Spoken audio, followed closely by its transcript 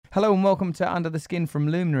Hello and welcome to Under the Skin from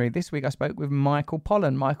Luminary. This week I spoke with Michael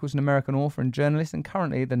Pollan. Michael's an American author and journalist and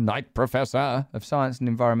currently the Knight Professor of Science and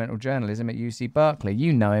Environmental Journalism at UC Berkeley.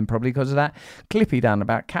 You know him probably because of that clip he done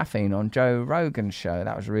about caffeine on Joe Rogan's show.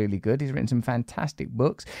 That was really good. He's written some fantastic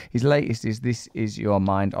books. His latest is This Is Your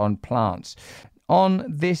Mind on Plants. On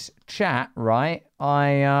this chat, right,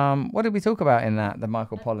 what did we talk about in the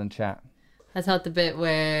Michael Pollan chat? I thought the bit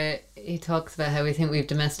where he talks about how we think we've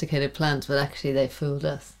domesticated plants, but actually they fooled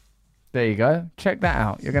us. There you go. Check that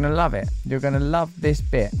out. You're going to love it. You're going to love this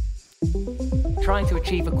bit. Trying to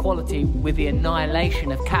achieve equality with the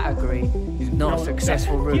annihilation of category is not a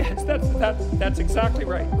successful route. Yes, that's exactly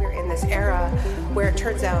right. We're in this era where it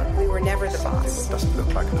turns out we were never the boss. It doesn't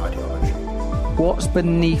look like an ideology. What's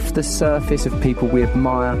beneath the surface of people we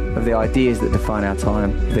admire, of the ideas that define our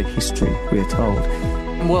time, the history we are told?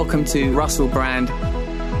 Welcome to Russell Brand.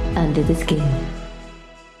 Under the Skin.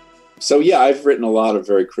 So, yeah, I've written a lot of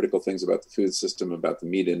very critical things about the food system, about the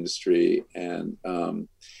meat industry. And, to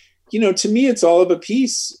me, it's all of a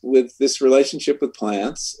piece with this relationship with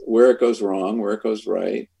plants, where it goes wrong, where it goes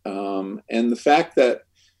right. And the fact that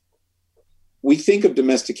we think of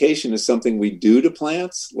domestication as something we do to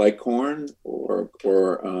plants, like corn or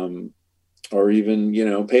even,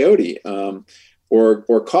 peyote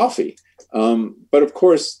or coffee. But, of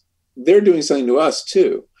course, they're doing something to us,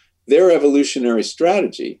 too. Their evolutionary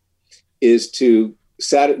strategy is to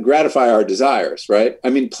gratify our desires, right?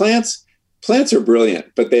 I mean, plants are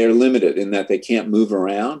brilliant, but they are limited in that they can't move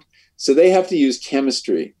around. So they have to use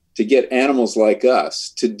chemistry to get animals like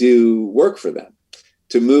us to do work for them,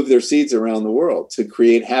 to move their seeds around the world, to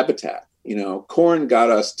create habitat. Corn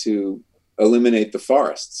got us to eliminate the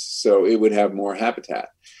forests so it would have more habitat.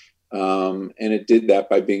 And it did that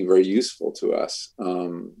by being very useful to us,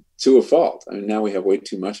 to a fault. I mean, now we have way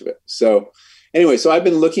too much of it. So anyway, so I've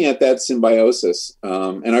been looking at that symbiosis.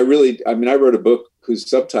 And I wrote a book whose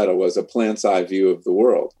subtitle was A Plant's Eye View of the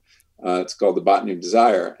World. It's called The Botany of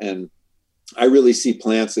Desire. And I really see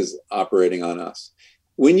plants as operating on us.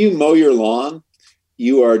 When you mow your lawn,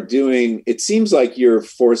 it seems like you're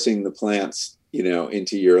forcing the plants,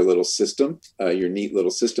 into your little system, your neat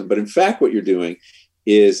little system. But in fact, what you're doing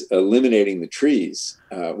is eliminating the trees,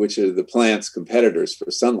 which are the plants' competitors for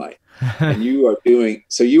sunlight. And you are their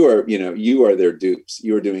dupes.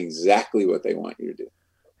 You are doing exactly what they want you to do.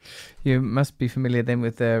 You must be familiar then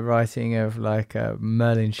with the writing of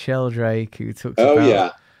Merlin Sheldrake, who talks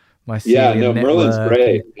about mycelium network. Merlin's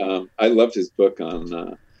great. I loved his book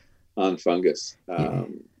on fungus,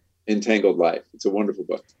 Entangled Life. It's a wonderful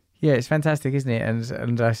book. Yeah, it's fantastic, isn't it?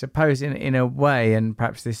 And I suppose in a way, and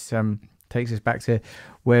perhaps this takes us back to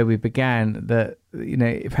where we began, that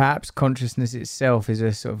perhaps consciousness itself is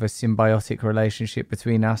a sort of a symbiotic relationship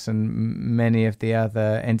between us and many of the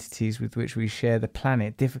other entities with which we share the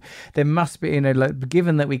planet. There must be,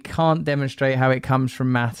 given that we can't demonstrate how it comes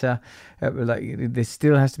from matter, there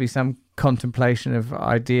still has to be some contemplation of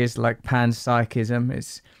ideas like panpsychism.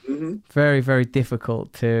 It's very, very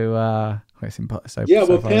difficult to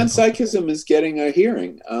panpsychism is getting a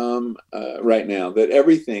hearing right now, that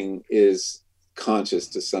everything is conscious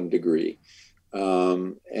to some degree.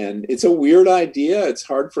 And it's a weird idea. It's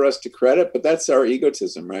hard for us to credit, but that's our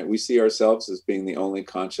egotism, right? We see ourselves as being the only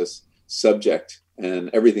conscious subject and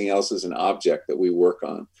everything else is an object that we work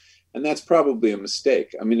on. And that's probably a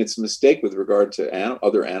mistake. I mean, it's a mistake with regard to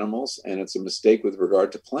other animals, and it's a mistake with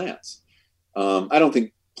regard to plants. I don't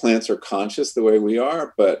think plants are conscious the way we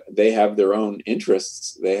are, but they have their own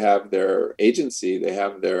interests. They have their agency. They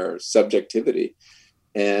have their subjectivity.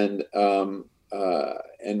 And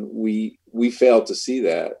we fail to see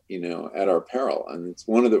that, at our peril. And it's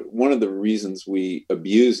one of the reasons we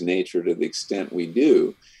abuse nature to the extent we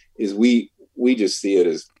do, is we just see it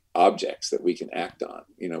as objects that we can act on,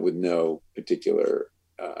 with no particular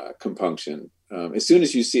compunction. As soon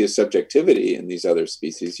as you see a subjectivity in these other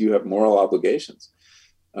species, you have moral obligations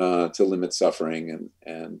to limit suffering.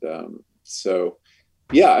 I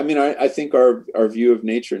think our view of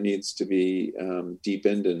nature needs to be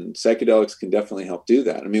deepened, and psychedelics can definitely help do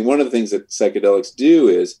that. I mean, one of the things that psychedelics do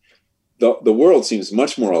is the world seems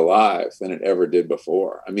much more alive than it ever did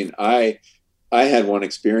before. I mean, I had one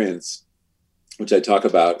experience, which I talk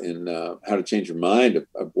about in How to Change Your Mind,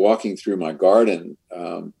 of walking through my garden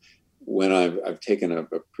when I've taken a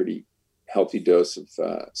pretty healthy dose of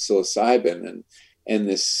psilocybin, and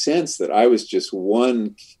this sense that I was just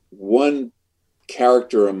one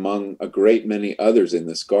character among a great many others in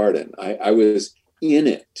this garden. I was in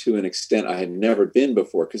it to an extent I had never been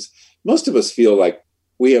before, because most of us feel like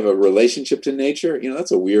we have a relationship to nature.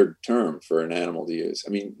 That's a weird term for an animal to use.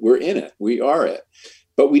 I mean, we're in it. We are it.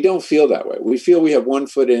 But we don't feel that way. We feel we have one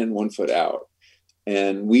foot in, one foot out,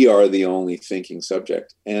 and we are the only thinking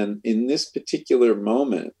subject. And in this particular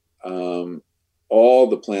moment, all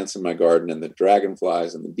the plants in my garden and the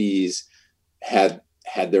dragonflies and the bees had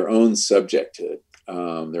their own subjecthood,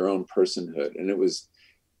 their own personhood. And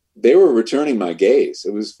they were returning my gaze.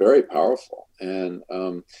 It was very powerful. And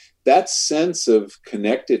that sense of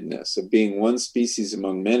connectedness, of being one species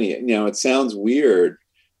among many, now it sounds weird,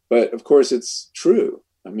 but of course it's true.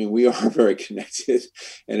 I mean, we are very connected,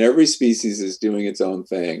 and every species is doing its own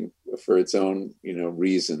thing for its own,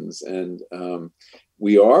 reasons. And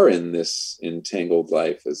we are in this entangled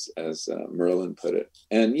life, as Merlin put it.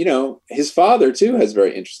 And, his father too has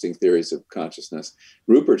very interesting theories of consciousness,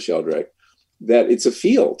 Rupert Sheldrake, that it's a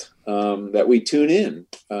field that we tune in.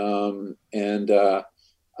 And I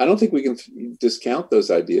don't think we can discount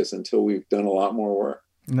those ideas until we've done a lot more work.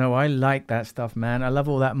 No, I like that stuff, man. I love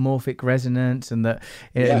all that morphic resonance, and that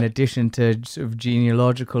in addition to sort of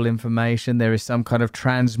genealogical information, there is some kind of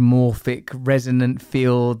transmorphic resonant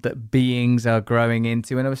field that beings are growing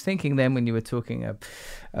into. And I was thinking then, when you were talking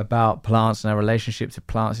about plants and our relationship to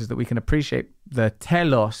plants, is that we can appreciate the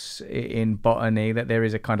telos in botany, that there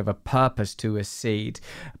is a kind of a purpose to a seed,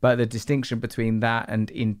 but the distinction between that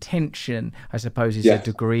and intention, I suppose, is a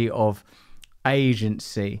degree of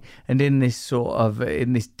agency. And in this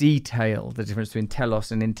detail, the difference between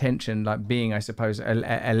telos and intention, like being, I suppose,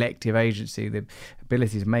 elective agency, the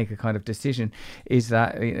ability to make a kind of decision, is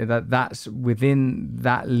that's within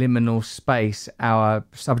that liminal space, our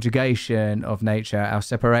subjugation of nature, our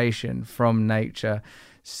separation from nature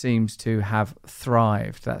seems to have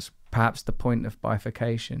thrived. That's perhaps the point of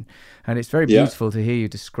bifurcation. And it's very beautiful to hear you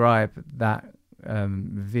describe that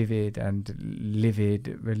vivid and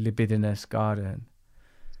libidinous garden.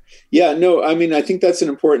 Yeah, no, I mean, I think that's an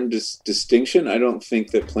important distinction. I don't think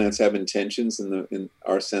that plants have intentions in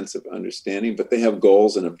our sense of understanding, but they have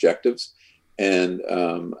goals and objectives, and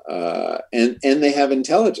they have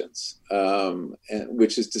intelligence,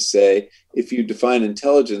 which is to say, if you define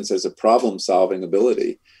intelligence as a problem-solving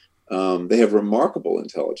ability, they have remarkable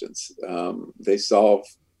intelligence. They solve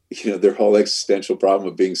their whole existential problem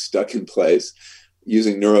of being stuck in place,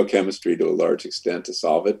 using neurochemistry to a large extent to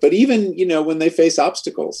solve it. But even, when they face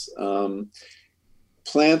obstacles,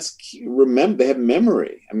 plants remember, they have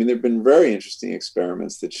memory. I mean, there've been very interesting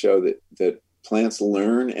experiments that show that plants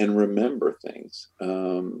learn and remember things.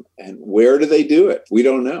 And where do they do it? We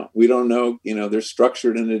don't know. They're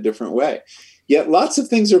structured in a different way. Yet lots of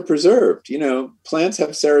things are preserved. Plants have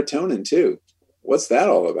serotonin too. What's that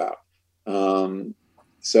all about?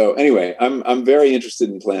 So anyway, I'm very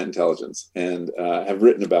interested in plant intelligence, and have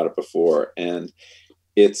written about it before. And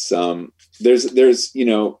it's there's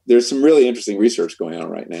some really interesting research going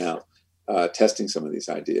on right now, testing some of these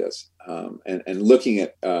ideas, and looking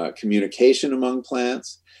at communication among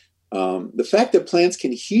plants. The fact that plants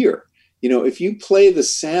can hear, if you play the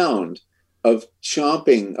sound of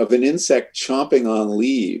an insect chomping on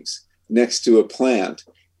leaves next to a plant,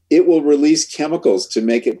 it will release chemicals to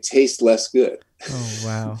make it taste less good. Oh,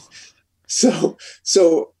 wow.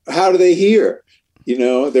 So how do they hear?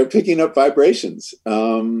 They're picking up vibrations.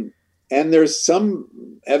 And there's some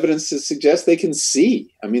evidence to suggest they can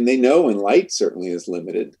see. I mean, they know when light certainly is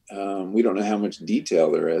limited. We don't know how much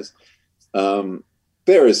detail there is.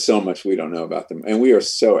 There is so much we don't know about them. And we are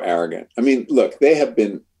so arrogant. I mean, look, they have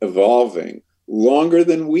been evolving longer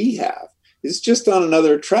than we have. It's just on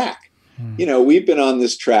another track. We've been on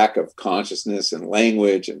this track of consciousness and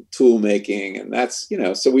language and tool making, and that's,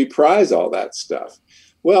 so we prize all that stuff.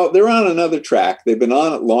 Well, they're on another track. They've been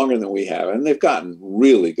on it longer than we have, and they've gotten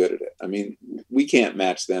really good at it. I mean, we can't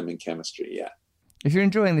match them in chemistry yet. If you're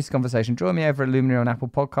enjoying this conversation, join me over at Luminary on Apple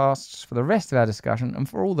Podcasts for the rest of our discussion and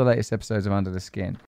for all the latest episodes of Under the Skin.